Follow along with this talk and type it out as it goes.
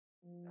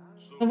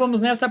Então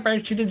vamos nessa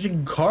partida de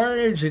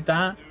GORD,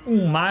 tá?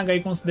 Um mago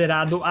aí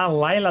considerado a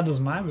Layla dos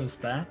magos,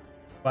 tá?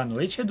 Boa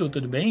noite, Edu,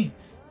 tudo bem?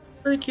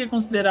 Por que é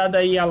considerado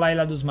aí a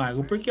Layla dos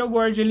magos? Porque o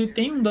GORD ele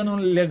tem um dano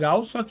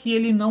legal, só que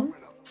ele não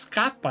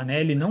escapa, né?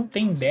 Ele não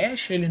tem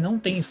dash, ele não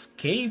tem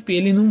escape,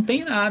 ele não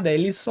tem nada.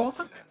 Ele só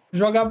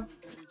joga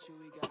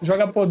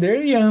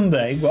poder e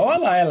anda, igual a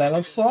Layla,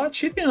 ela só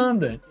atira e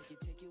anda.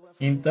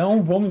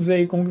 Então vamos ver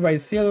aí como que vai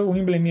ser. O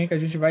embleminha que a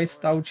gente vai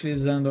estar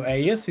utilizando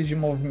é esse de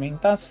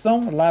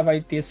movimentação. Lá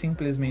vai ter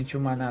simplesmente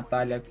uma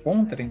Natália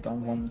contra, então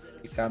vamos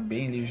ficar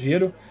bem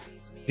ligeiro.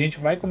 A gente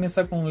vai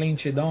começar com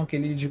lentidão,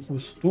 aquele de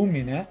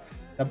costume, né?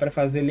 Dá para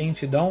fazer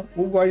lentidão.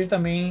 O GORD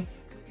também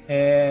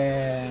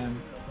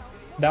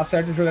dá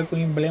certo jogar com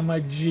emblema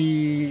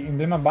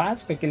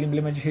básico, aquele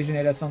emblema de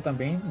regeneração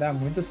também dá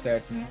muito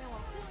certo, né?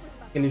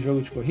 Aquele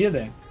jogo de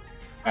corrida,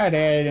 cara,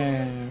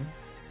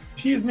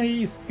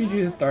 Disney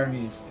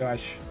Speedstorm, eu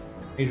acho.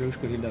 Tem jogo de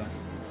corrida lá.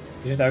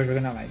 A gente tava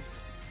jogando na live.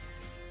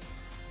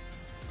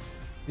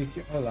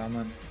 Olá,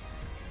 mano.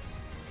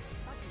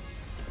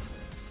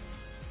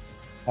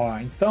 Ó,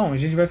 então a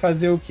gente vai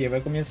fazer o que?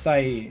 Vai começar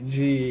aí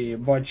de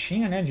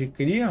botinha, né? De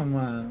cria,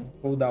 uma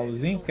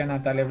cooldownzinho, porque a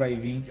Natália vai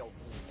vir.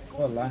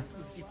 Olá.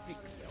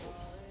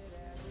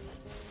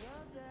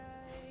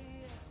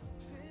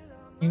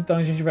 Então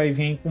a gente vai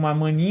vir com uma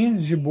maninha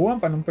de boa,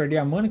 para não perder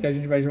a mana, que a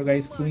gente vai jogar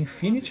skill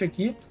Infinity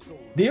aqui.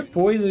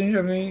 Depois a gente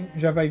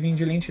já vai vir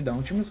de lentidão.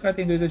 O time dos caras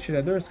tem 2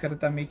 atiradores, os caras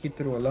tá meio que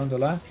trollando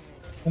lá.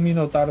 O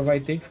Minotauro vai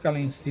ter que ficar lá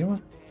em cima.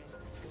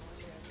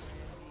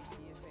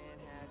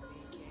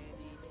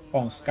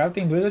 Bom, os caras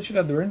tem 2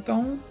 atiradores,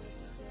 então...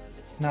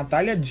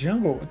 Natália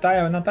Jungle... Tá, é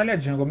a Natália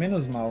Jungle,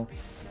 menos mal.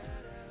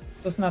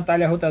 Se fosse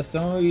Natália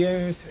rotação, eu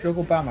ia se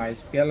preocupar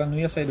mais, porque ela não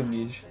ia sair do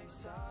mid.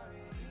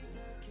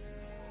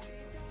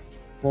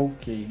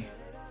 Ok.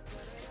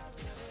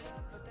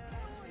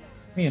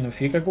 Mino,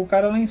 fica com o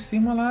cara lá em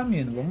cima lá,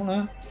 Mino. Vamos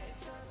lá.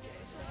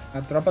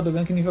 A tropa do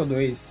gank nível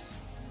 2.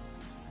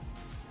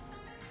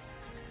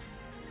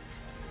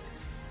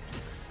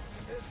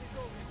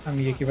 A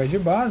minha aqui vai de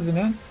base,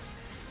 né?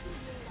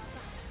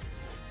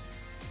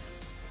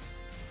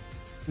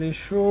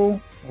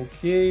 Flechou.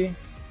 Ok.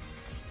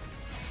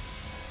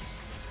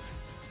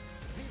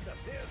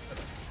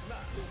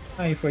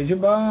 Aí foi de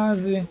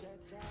base.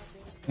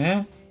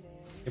 Né?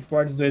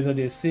 Reportes 2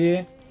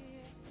 ADC.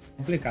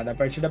 Complicado. A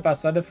partida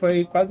passada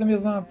foi quase a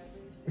mesma.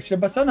 Partida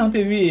passada não,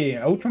 teve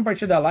a última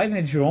partida live,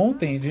 né, de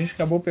ontem. A gente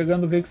acabou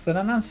pegando o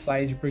Vexana na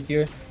side,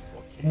 porque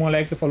o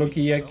moleque falou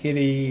que ia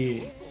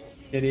querer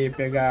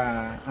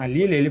pegar a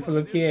Lily. Ele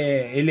falou que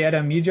ele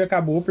era mid e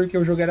acabou porque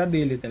o jogo era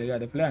dele, tá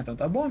ligado? Eu falei, ah, então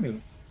tá bom, amigo.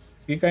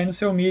 Fica aí no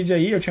seu mid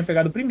aí. Eu tinha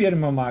pegado o primeiro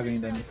meu mago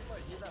ainda, né?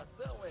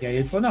 E aí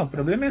ele falou, não, o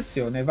problema é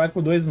seu, né? Vai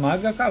com 2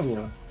 magos e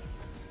acabou.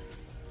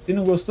 Se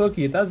não gostou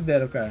aqui, tá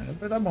 0, cara. Eu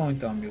falei, tá bom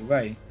então, amigo,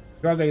 vai.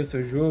 Joga aí o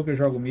seu jogo, eu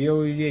jogo o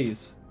meu e é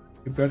isso.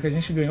 E o pior é que a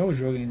gente ganhou o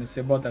jogo ainda,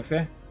 você bota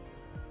fé?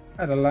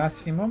 Cara, lá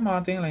acima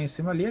mata, hein? Lá em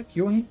cima ali é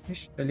kill, hein?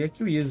 Ixi, ali é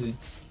kill easy.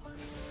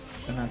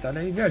 A Natália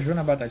aí viajou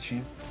na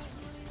batatinha.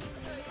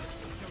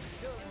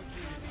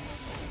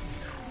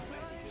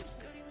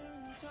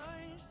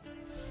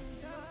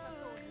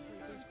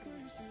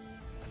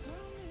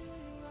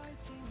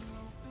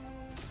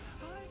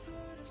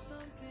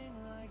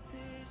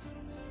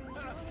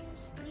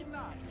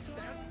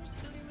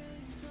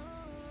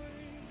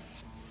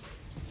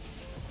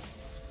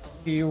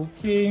 E o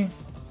que?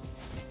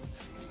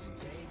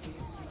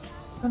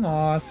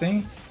 Nossa,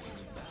 hein?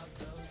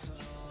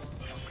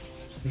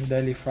 Ajudar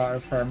ele a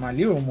farmar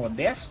ali, o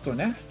Modesto,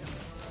 né?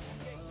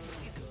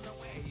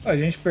 A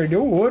gente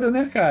perdeu o ouro,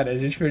 né, cara? A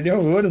gente perdeu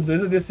o ouro. Os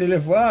 2 ADC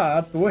levou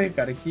a torre,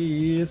 cara. Que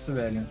isso,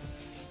 velho.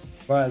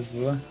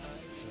 Vazou.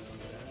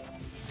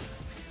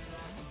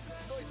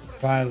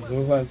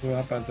 Vazou,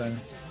 rapaziada.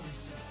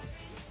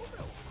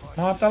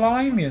 Mata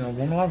lá, hein, Mino.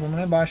 Vamos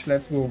lá embaixo.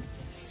 Let's go.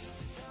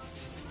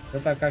 Vou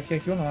atacar aqui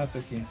o nosso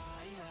aqui.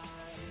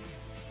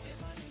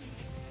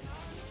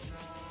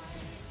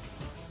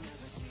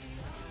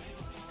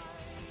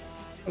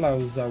 Vou lá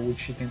usar o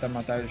ult e tentar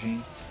matar a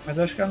gente. Mas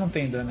acho que ela não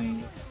tem dano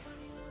ainda.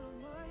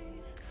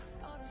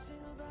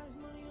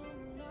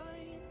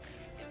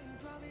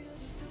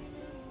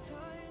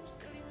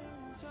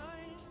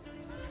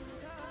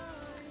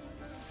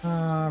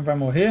 Ah, vai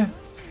morrer?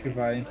 Acho que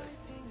vai.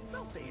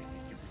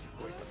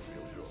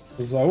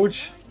 Usou a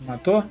ult?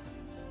 Matou?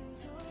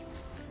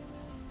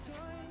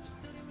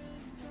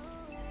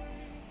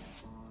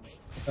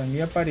 Pra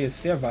mim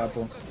aparecer é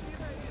Vapo.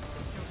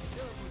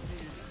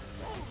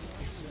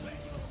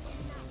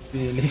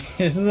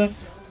 Beleza.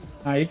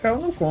 Aí caiu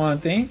no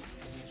conto, hein?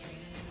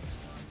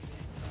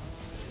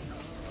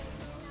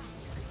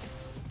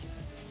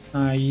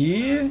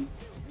 Aí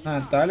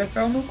Natália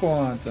caiu no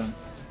conto.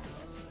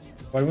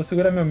 Agora eu vou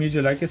segurar meu mid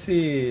lá que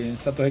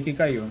essa torre aqui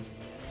caiu.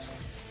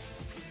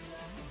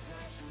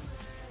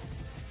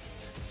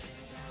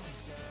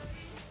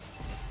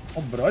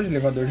 O Brod,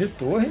 elevador de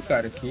torre,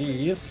 cara. Que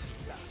isso.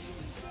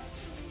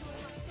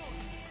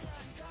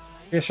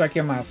 Fechar aqui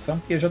a maçã,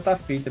 porque já tá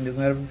feita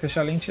mesmo. Era pra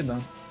fechar a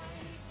lentidão.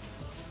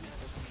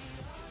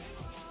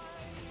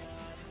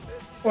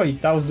 Pô, e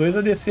tá os dois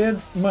ADC,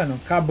 mano,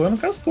 acabando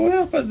com as torres,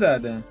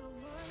 rapaziada.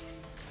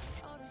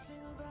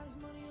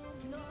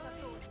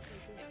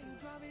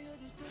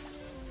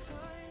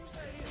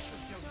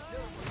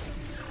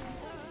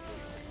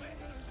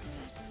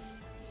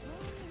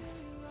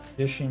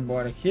 Deixa eu ir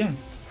embora aqui.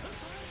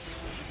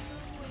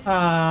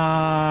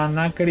 Ah,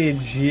 não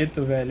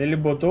acredito, velho. Ele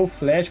botou o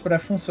flash pra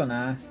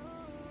funcionar.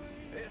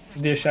 Se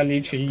deixar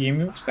late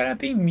game, os caras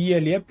tem Mia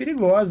ali. É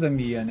perigosa a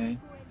Mia, né?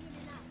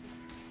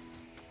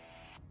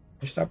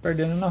 A gente tá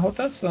perdendo na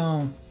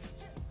rotação.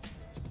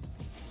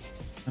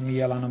 A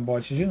Mia lá no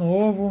bot de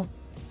novo.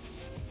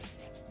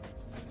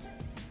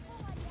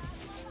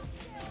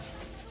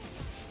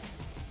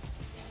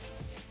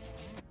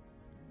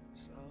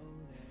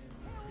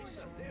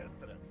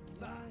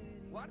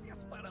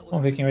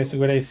 Vamos ver quem vai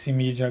segurar esse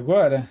mid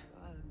agora.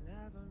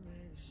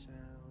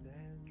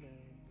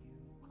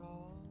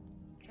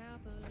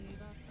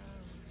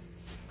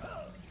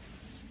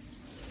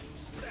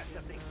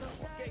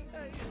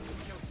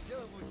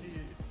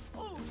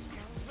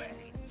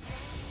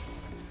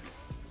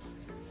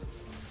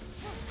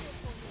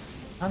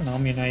 Ah não,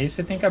 mina, aí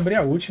você tem que abrir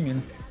a ult,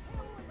 mina.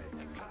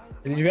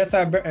 Ele devia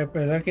saber,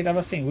 apesar que ele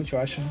tava sem ult, eu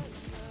acho, né?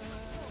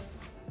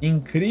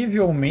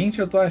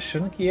 Incrivelmente eu tô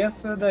achando que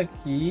essa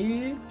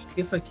daqui... Acho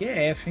que essa aqui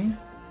é F, hein?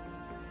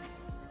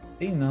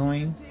 Tem não,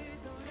 hein?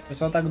 O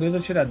pessoal tá com 2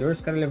 atiradores,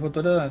 os caras levou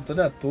toda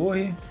a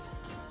torre.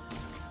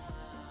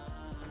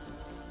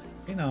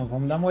 Tem não,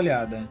 vamos dar uma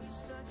olhada.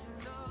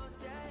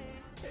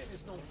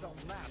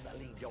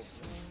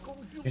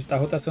 A gente tá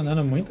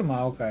rotacionando muito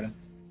mal, cara.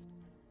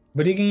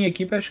 Briga em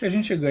equipe acho que a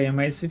gente ganha,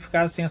 mas se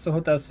ficar sem essa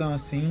rotação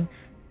assim,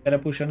 era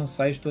puxando o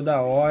site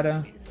toda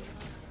hora.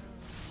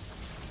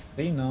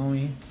 Tem não,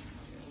 hein?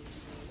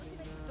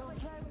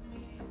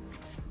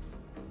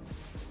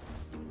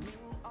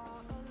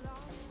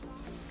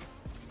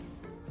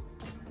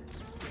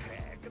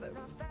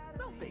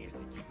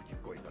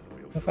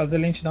 Vou fazer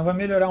lentidão, vai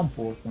melhorar um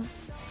pouco.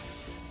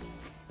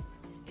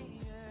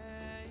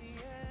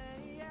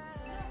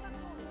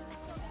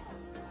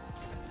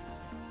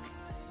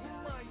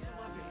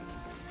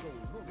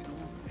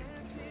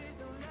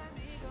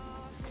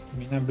 A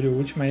mina abriu o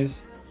ult,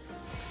 mas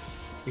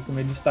fiquei com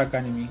medo de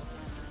destacar em mim.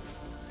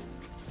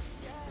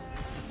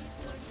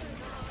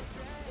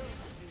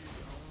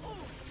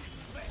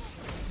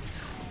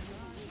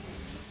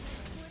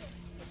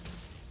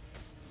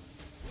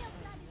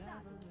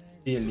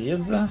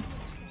 Beleza.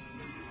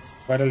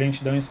 Agora a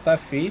lentidão está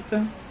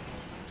feita.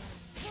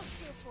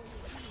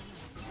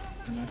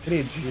 Não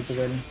acredito,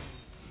 velho.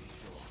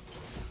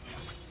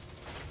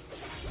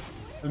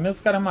 Pelo menos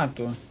o cara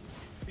matou.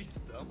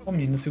 Ô,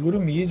 Mino, segura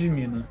o mid,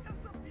 Mino.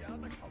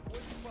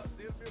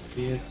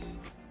 Isso.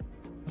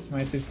 Nossa,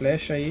 mas esse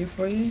flash aí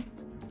foi...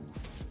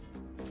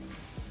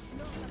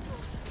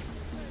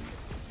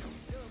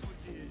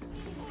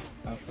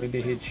 Ah, foi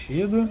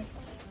derretido.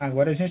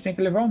 Agora a gente tem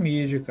que levar o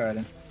mid,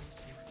 cara.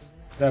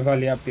 Pra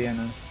valer a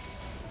pena.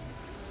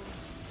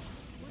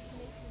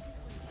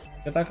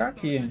 Vou atacar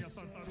aqui.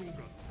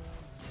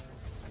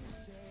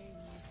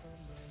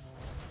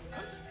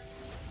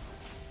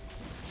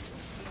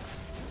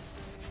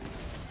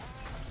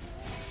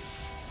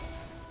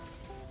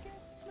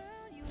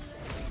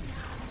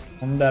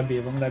 Vamos dar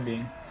B, vamos dar B.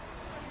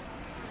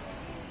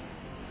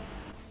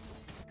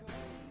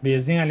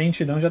 Bzinha, a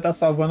lentidão já tá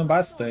salvando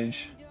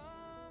bastante.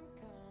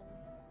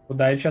 O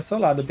Dive é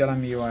solado pela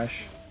Mi, eu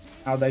acho.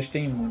 Ah, o Dive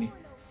tem imune.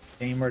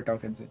 Tem imortal,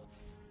 quer dizer.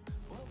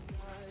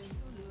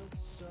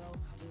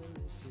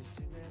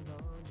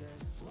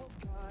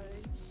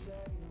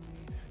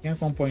 Quem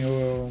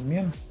acompanhou o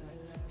Mino?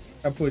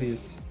 É por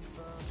isso.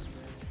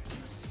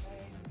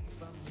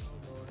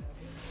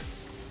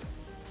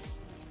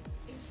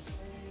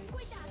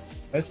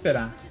 Vai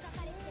esperar.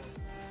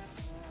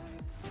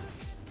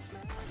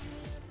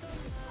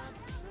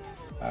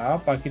 Ah, o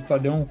Paquito só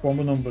deu um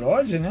combo no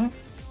Brod, né?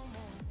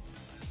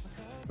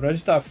 O Brod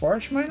tá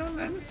forte, mas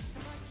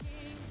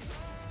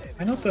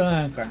não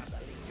tanca.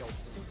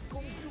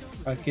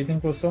 O Paquito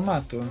encostou,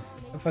 matou.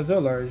 Vai fazer o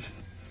Lorde.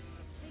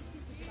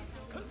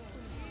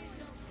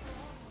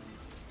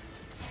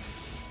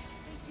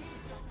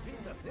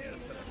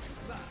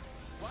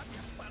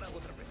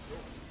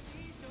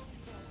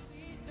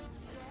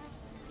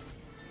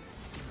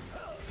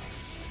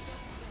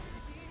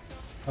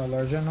 O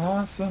Lorde é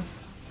nosso.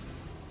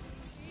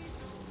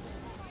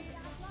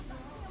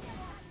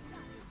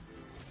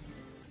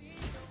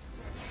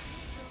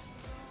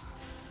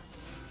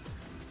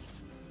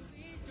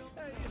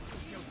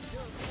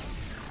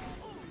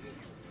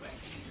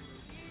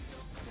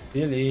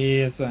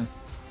 Beleza.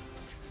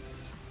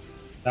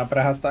 Dá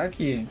pra arrastar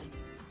aqui.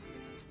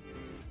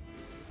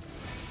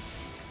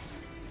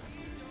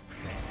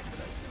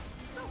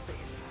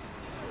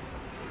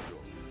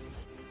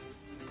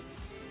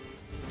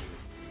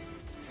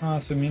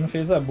 Nossa, o Mino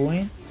fez a boa,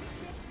 hein?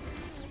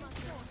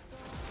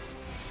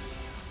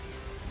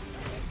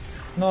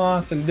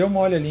 Nossa, ele deu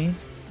mole ali, hein?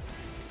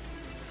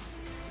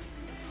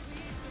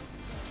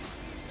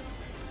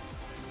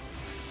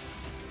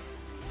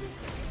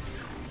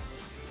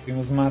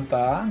 Conseguimos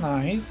matar,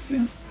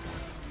 nice.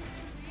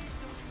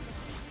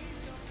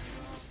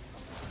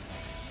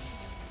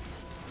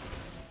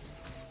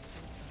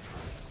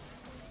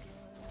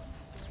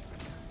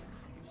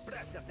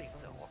 Preste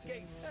atenção,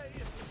 ok? É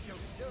isso que eu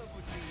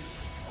chamo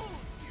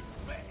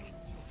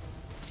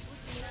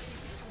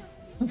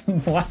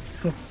de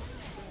Nossa.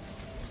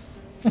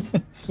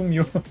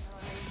 Sumiu.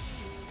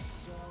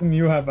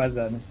 Sumiu,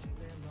 rapaziada.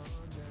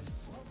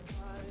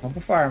 Vamos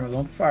pro farmas,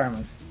 vamos pro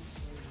farmas.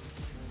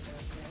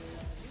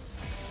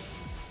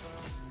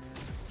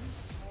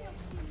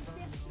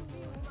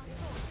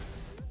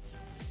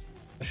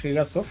 Acho que ele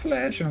gastou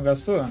flash, não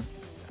gastou?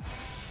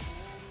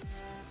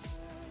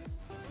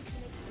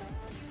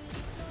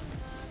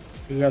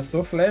 Ele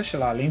gastou flash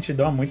lá. A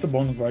lentidão é muito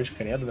bom no GORD,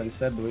 credo, velho.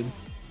 Isso é doido.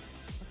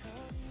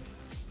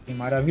 É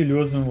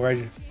maravilhoso no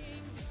GORD.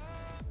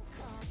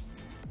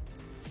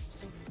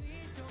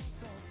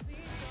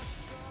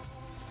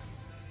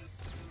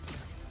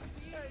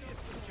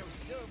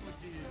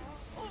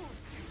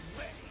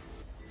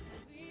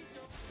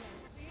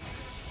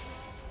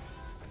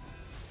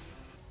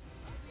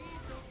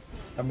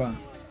 Tá bom.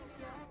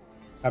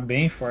 Tá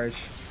bem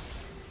forte.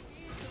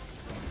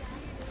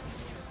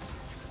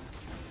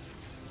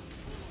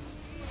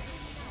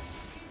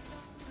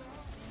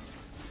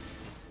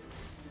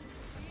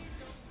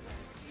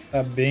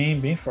 Tá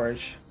bem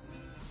forte.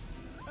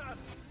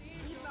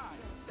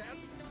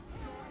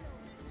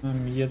 A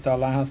Mia tá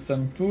lá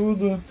arrastando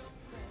tudo.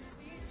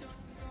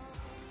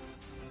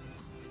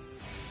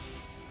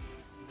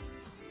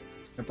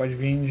 Já pode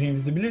vir de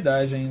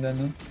invisibilidade ainda,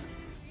 né?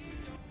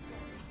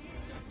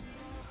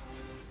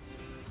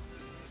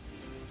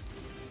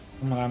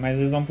 Vamos lá, mas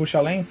eles vão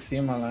puxar lá em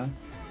cima lá.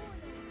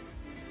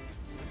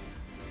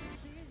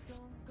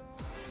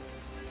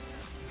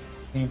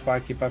 Limpar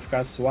aqui pra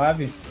ficar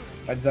suave.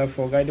 Pra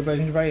desafogar e depois a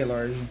gente vai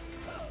Lorde.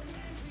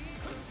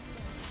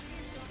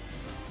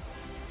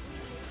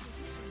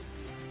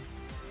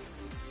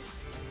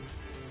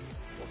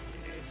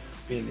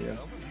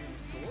 Beleza.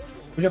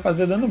 Podia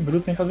fazer dano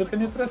bruto sem fazer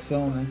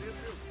penetração, né?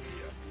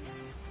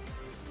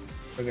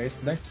 Vou pegar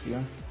esse daqui,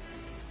 ó.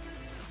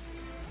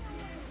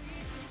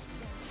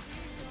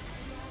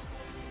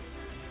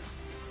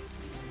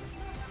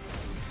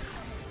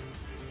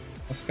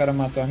 Os caras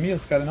matou a Mia?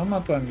 Os caras não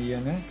matou a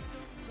Mia, né?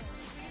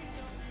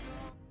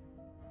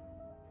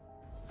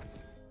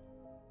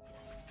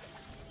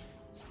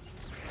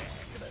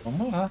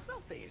 Vamos lá.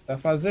 Vai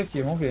fazer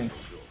aqui, vamos ver.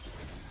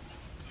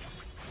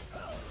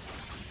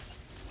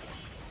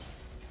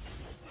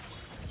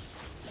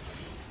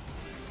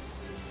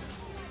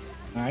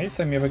 Aí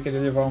essa Mia vai querer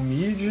levar o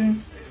mid.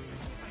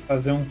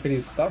 Fazer um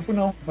cristal.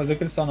 Não, fazer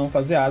cristal não,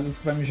 fazer asas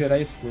que vai me gerar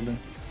escudo.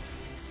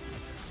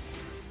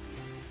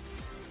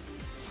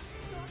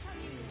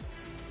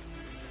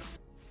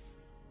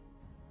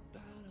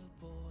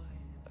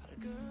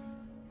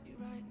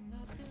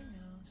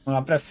 Vamos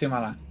lá pra cima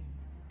lá.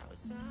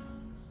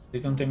 Sei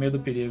que não tem medo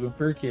do perigo.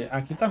 Por quê?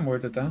 Aqui tá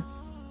morto, tá?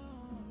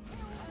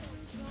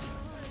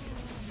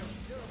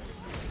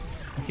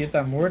 Aqui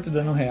tá morto,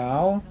 dano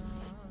real.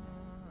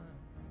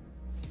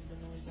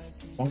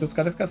 Bom que os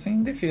caras ficam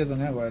sem defesa,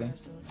 né, agora.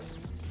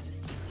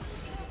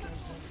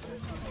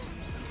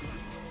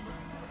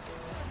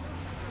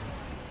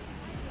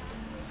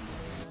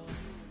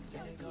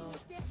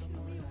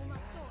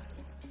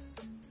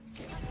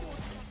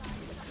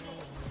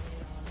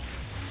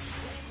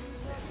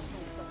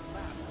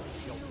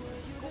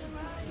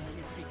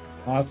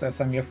 Nossa,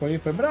 essa minha foi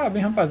braba,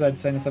 hein, rapaziada, de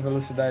sair nessa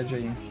velocidade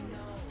aí.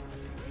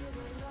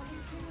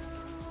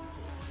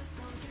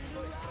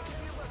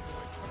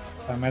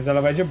 Tá, mas ela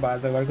vai de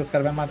base, agora que os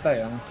caras vão matar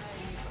ela.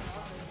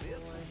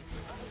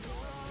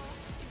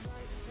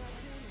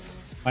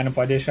 Mas não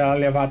pode deixar ela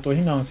levar a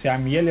torre, não. Se a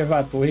Mia levar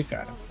a torre,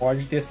 cara,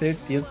 pode ter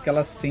certeza que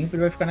ela sempre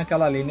vai ficar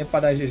naquela lane pra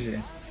dar GG.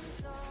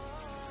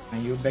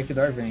 Aí o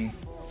backdoor vem.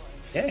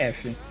 É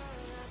F.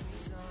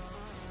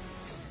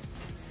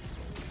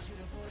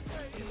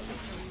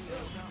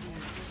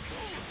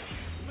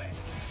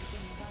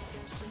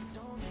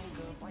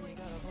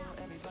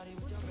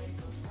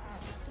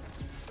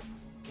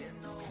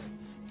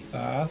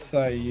 Tá,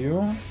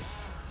 saiu.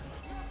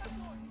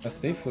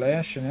 Gastei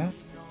flash, né?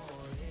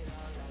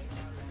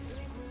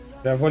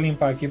 Já vou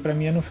limpar aqui pra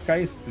mim não ficar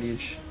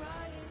split.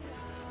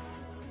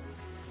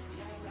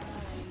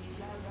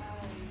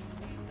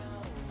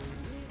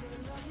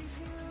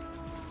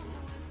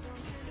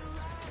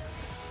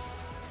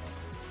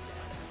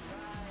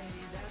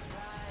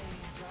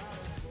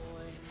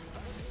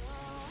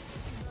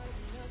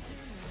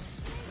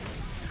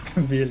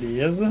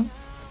 Beleza.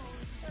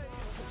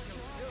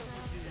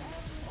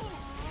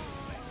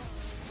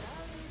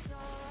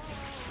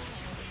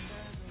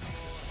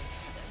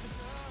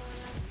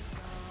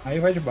 Aí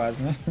vai de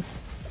base, né?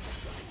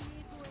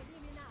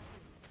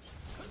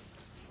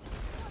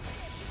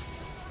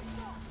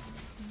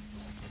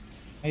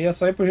 Aí é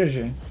só ir pro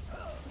GG.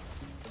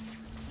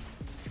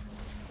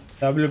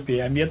 WP.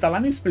 A Mia tá lá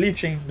no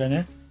split ainda,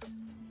 né?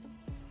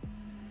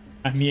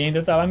 A Mia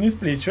ainda tá lá no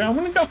split. A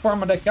única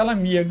forma daquela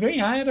Mia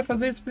ganhar era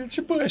fazer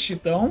split push.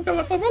 Então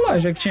ela tava lá,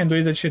 já que tinha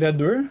 2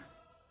 atirador.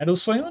 Era o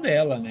sonho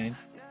dela, né?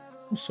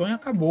 O sonho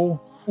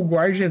acabou. O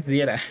GORD é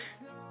zera.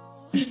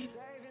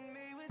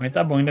 Mas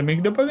tá bom, ainda bem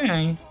que deu pra ganhar,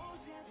 hein?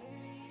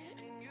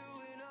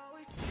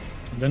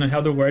 O dano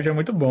real do GORD é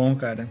muito bom,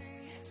 cara.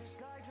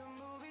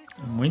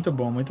 Muito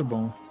bom, muito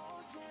bom.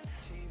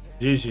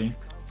 GG.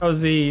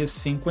 Causei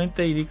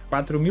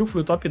 54 mil,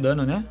 fui o top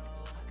dano, né?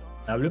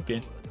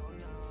 WP.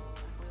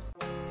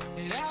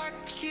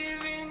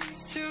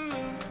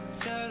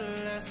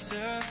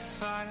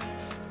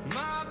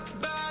 My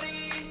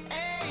body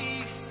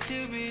aches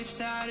to be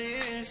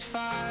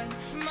satisfied.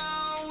 My